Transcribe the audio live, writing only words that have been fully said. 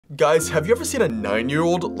Guys, have you ever seen a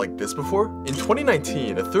 9-year-old like this before? In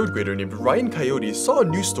 2019, a 3rd grader named Ryan Coyote saw a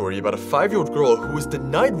news story about a 5-year-old girl who was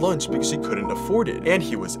denied lunch because she couldn't afford it, and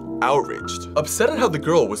he was outraged. Upset at how the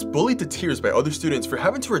girl was bullied to tears by other students for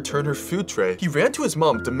having to return her food tray, he ran to his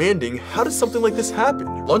mom demanding, how does something like this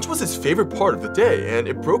happen? Lunch was his favorite part of the day, and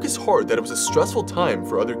it broke his heart that it was a stressful time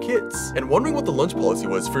for other kids. And wondering what the lunch policy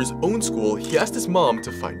was for his own school, he asked his mom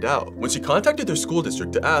to find out. When she contacted their school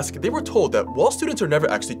district to ask, they were told that while students are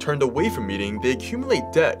never actually turned away from eating, they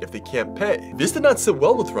accumulate debt if they can't pay. This did not sit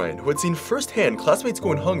well with Ryan, who had seen firsthand classmates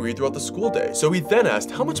going hungry throughout the school day, so he then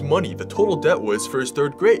asked how much money the total debt was for his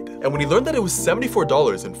 3rd grade. And when he learned that it was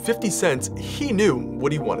 $74.50, he knew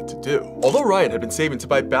what he wanted to do. Although Ryan had been saving to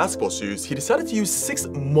buy basketball shoes, he decided to use 6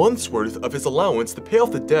 months worth of his allowance to pay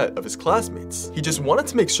off the debt of his classmates. He just wanted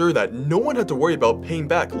to make sure that no one had to worry about paying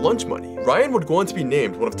back lunch money. Ryan would go on to be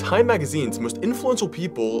named one of Time Magazine's most influential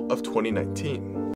people of 2019.